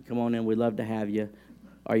 and come on in, we'd love to have you.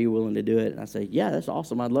 Are you willing to do it? And I say, yeah, that's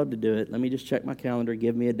awesome. I'd love to do it. Let me just check my calendar.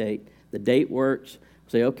 Give me a date. The date works.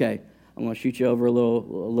 Say, okay, I'm going to shoot you over a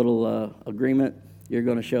little agreement. You're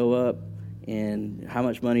going to show up, and how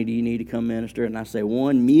much money do you need to come minister? And I say,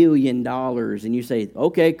 $1 million. And you say,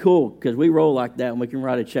 okay, cool, because we roll like that, and we can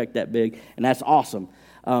write a check that big, and that's awesome.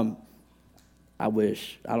 I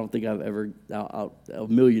wish. I don't think I've ever, $1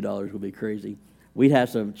 million would be crazy. We'd have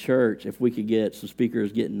some church, if we could get some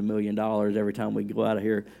speakers getting $1 million every time we go out of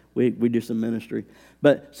here, we do some ministry.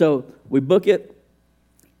 But so we book it,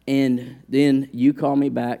 and then you call me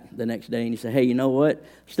back the next day and you say, hey, you know what?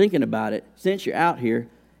 I was thinking about it. Since you're out here,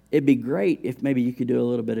 it'd be great if maybe you could do a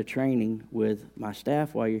little bit of training with my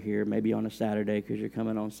staff while you're here, maybe on a Saturday because you're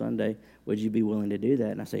coming on Sunday. Would you be willing to do that?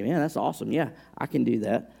 And I say, man, that's awesome. Yeah, I can do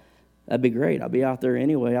that. That'd be great. I'll be out there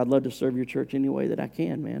anyway. I'd love to serve your church any way that I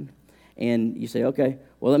can, man. And you say, okay,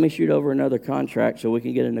 well, let me shoot over another contract so we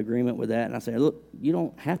can get an agreement with that. And I say, look, you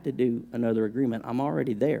don't have to do another agreement. I'm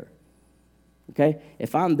already there. Okay?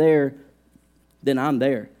 If I'm there, then I'm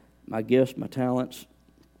there. My gifts, my talents,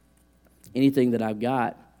 anything that I've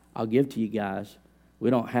got, I'll give to you guys. We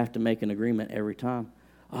don't have to make an agreement every time.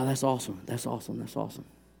 Oh, that's awesome. That's awesome. That's awesome.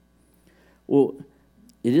 Well,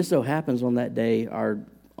 it just so happens on that day, our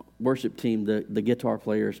worship team, the guitar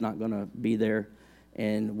player is not going to be there.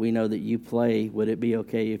 And we know that you play. Would it be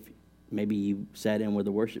okay if maybe you sat in with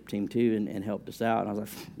the worship team too and helped us out? And I was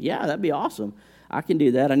like, yeah, that'd be awesome. I can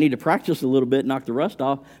do that. I need to practice a little bit, knock the rust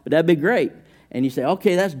off, but that'd be great. And you say,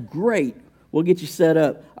 okay, that's great. We'll get you set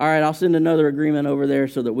up. All right, I'll send another agreement over there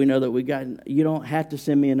so that we know that we got. You don't have to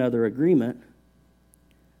send me another agreement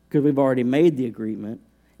because we've already made the agreement.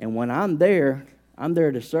 And when I'm there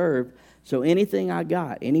to serve. So anything I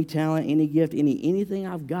got, any talent, any gift, anything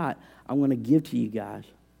I've got, I'm going to give to you guys.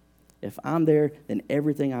 If I'm there, then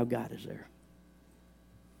everything I've got is there.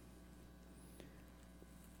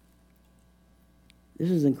 This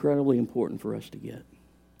is incredibly important for us to get,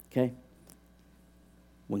 okay?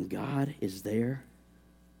 When God is there,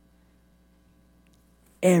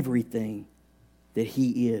 everything that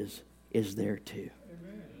he is there too,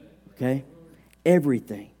 okay?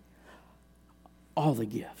 Everything. All the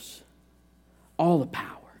gifts, all the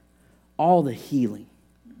power, all the healing,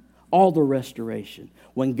 all the restoration.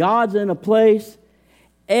 When God's in a place,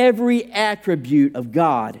 every attribute of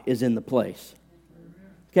God is in the place.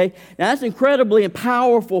 Okay? Now that's incredibly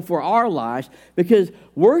powerful for our lives because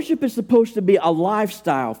worship is supposed to be a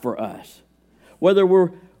lifestyle for us. Whether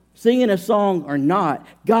we're singing a song or not,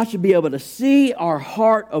 God should be able to see our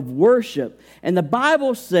heart of worship. And the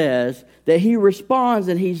Bible says that he responds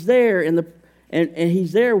and he's there and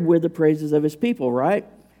he's there with the praises of his people, right?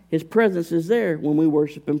 His presence is there when we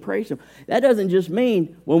worship and praise him. That doesn't just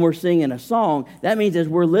mean when we're singing a song. That means as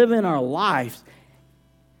we're living our lives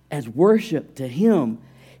as worship to him,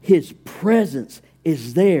 his presence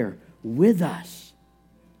is there with us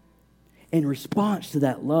in response to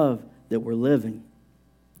that love that we're living.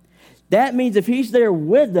 That means if he's there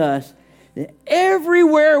with us, then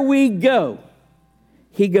everywhere we go,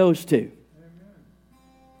 he goes too.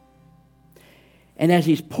 And as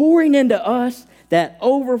he's pouring into us, that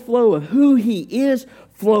overflow of who he is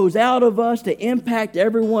flows out of us to impact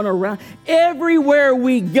everyone around. Everywhere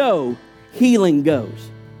we go, healing goes.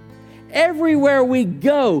 Everywhere we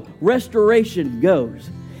go, restoration goes.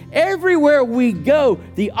 Everywhere we go,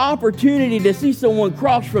 the opportunity to see someone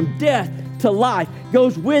cross from death to life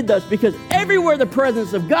goes with us because everywhere the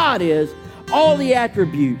presence of God is, all the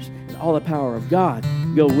attributes and all the power of God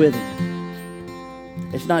go with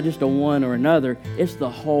it. It's not just a one or another, it's the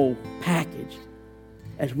whole package.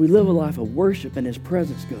 As we live a life of worship and his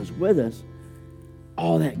presence goes with us,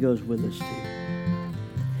 all that goes with us too.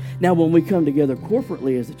 Now, when we come together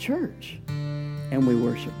corporately as a church and we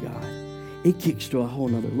worship God, it kicks to a whole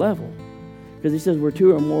nother level. Because he says, where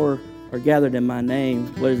two or more are gathered in my name,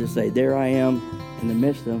 what does it say? There I am in the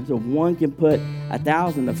midst of them. So one can put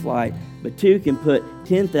 1,000 to flight, but two can put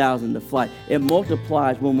 10,000 to flight. It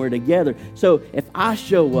multiplies when we're together. So if I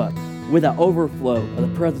show up with an overflow of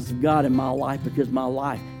the presence of God in my life because my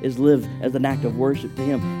life is lived as an act of worship to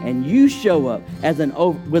him, and you show up as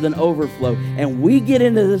with an overflow, and we get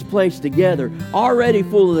into this place together already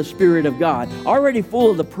full of the Spirit of God, already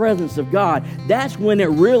full of the presence of God, that's when it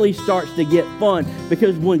really starts to get fun,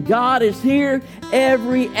 because when God is here,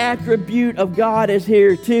 every attribute of God is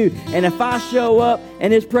here too. And if I show up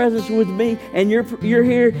and his presence with me, and you're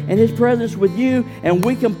here and his presence with you, and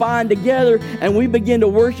we combine together and we begin to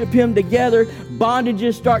worship him together,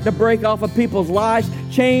 bondages start to break off of people's lives.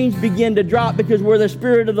 Chains begin to drop because where the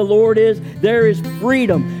Spirit of the Lord is, there is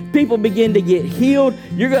freedom. People begin to get healed.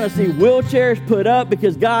 You're going to see wheelchairs put up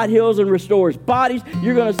because God heals and restores bodies.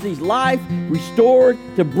 You're going to see life restored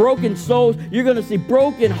to broken souls. You're going to see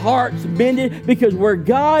broken hearts mended because where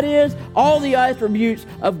God is, all the attributes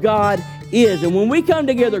of God is. And when we come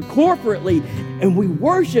together corporately and we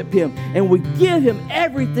worship him and we give him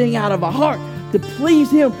everything out of our heart to please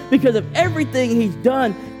him because of everything he's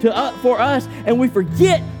done for us, and we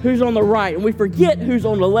forget who's on the right and we forget who's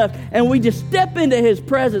on the left, and we just step into his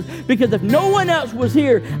presence, because if no one else was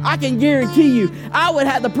here, I can guarantee you I would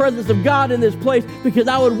have the presence of God in this place because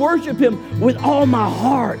I would worship him with all my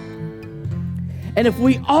heart. And if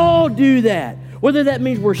we all do that, whether that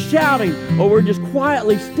means we're shouting or we're just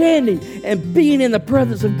quietly standing and being in the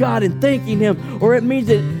presence of God and thanking him, or it means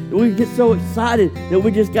that we get so excited that we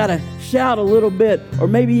just got to shout a little bit or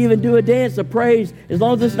maybe even do a dance of praise, as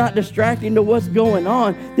long as it's not distracting to what's going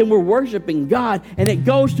on, then we're worshiping God, and it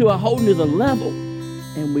goes to a whole nother level.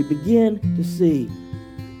 And we begin to see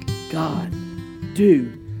God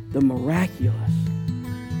do the miraculous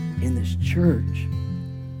in this church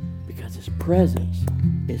because his presence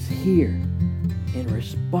is here in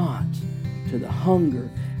response to the hunger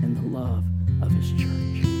and the love of his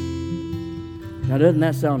church. Now, doesn't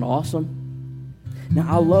that sound awesome? Now,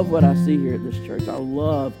 I love what I see here at this church. I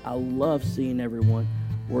love seeing everyone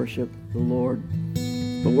worship the Lord.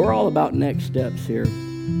 But we're all about next steps here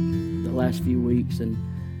the last few weeks, and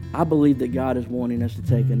I believe that God is wanting us to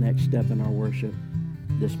take a next step in our worship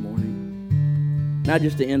this morning. Not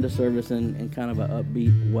just to end the service in kind of an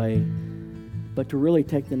upbeat way, but to really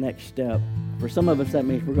take the next step. For some of us, that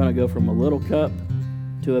means we're going to go from a little cup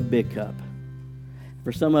to a big cup.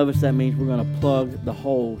 For some of us, that means we're going to plug the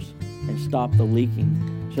holes and stop the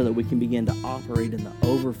leaking so that we can begin to operate in the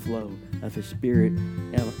overflow of his Spirit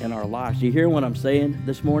in our lives. Do you hear what I'm saying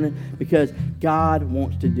this morning? Because God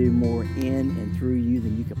wants to do more in and through you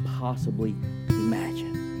than you could possibly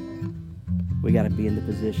imagine. We got to be in the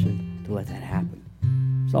position to let that happen.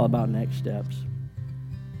 It's all about next steps.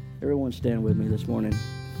 Everyone stand with me this morning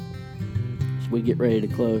as we get ready to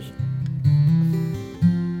close.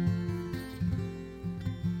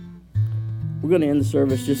 We're going to end the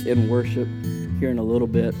service just in worship here in a little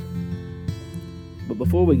bit. But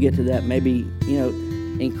before we get to that, maybe,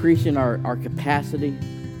 increasing our capacity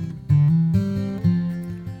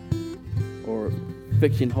or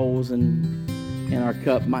fixing holes in our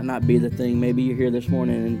cup might not be the thing. Maybe you're here this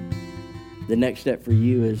morning and the next step for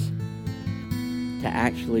you is to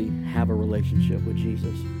actually have a relationship with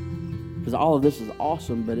Jesus. Because all of this is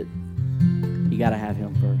awesome, but you got to have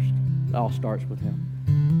him first. It all starts with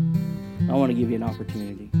him. I want to give you an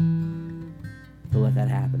opportunity to let that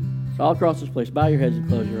happen. So all across this place, bow your heads and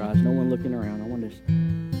close your eyes. No one looking around. I want to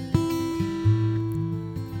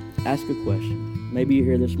ask a question. Maybe you're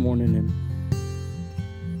here this morning, and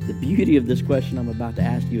the beauty of this question I'm about to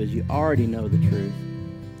ask you is you already know the truth.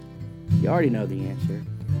 You already know the answer.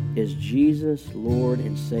 Is Jesus Lord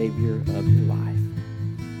and Savior of your life?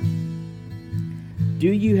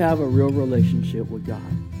 Do you have a real relationship with God?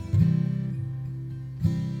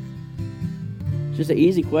 It's just an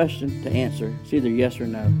easy question to answer. It's either yes or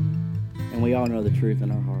no. And we all know the truth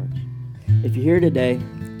in our hearts. If you're here today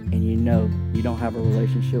and you know you don't have a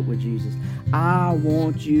relationship with Jesus, I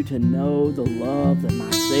want you to know the love that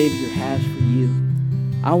my Savior has for you.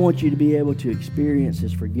 I want you to be able to experience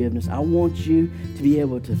his forgiveness. I want you to be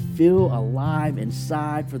able to feel alive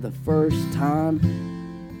inside for the first time.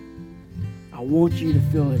 I want you to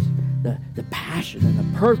feel the passion and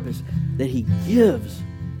the purpose that he gives.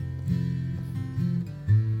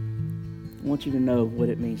 I want you to know what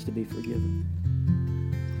it means to be forgiven.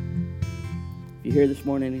 If you're here this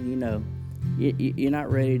morning and you know you're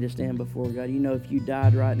not ready to stand before God, you know if you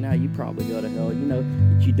died right now, you probably go to hell. You know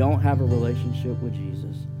that you don't have a relationship with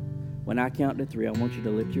Jesus. When I count to 3, I want you to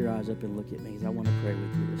lift your eyes up and look at me because I want to pray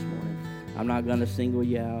with you this morning. I'm not going to single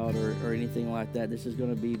you out or anything like that. This is going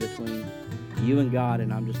to be between you and God,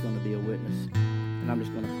 and I'm just going to be a witness. And I'm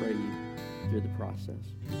just going to pray you through the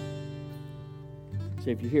process. So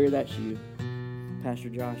if you're here, that's you. Pastor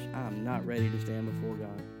Josh, I'm not ready to stand before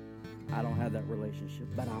God. I don't have that relationship,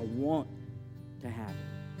 but I want to have it.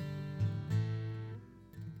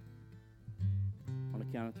 On the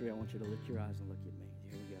count of 3, I want you to lift your eyes and look at me.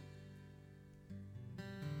 Here we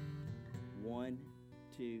go. 1,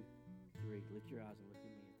 2, 3. Lift your eyes and look.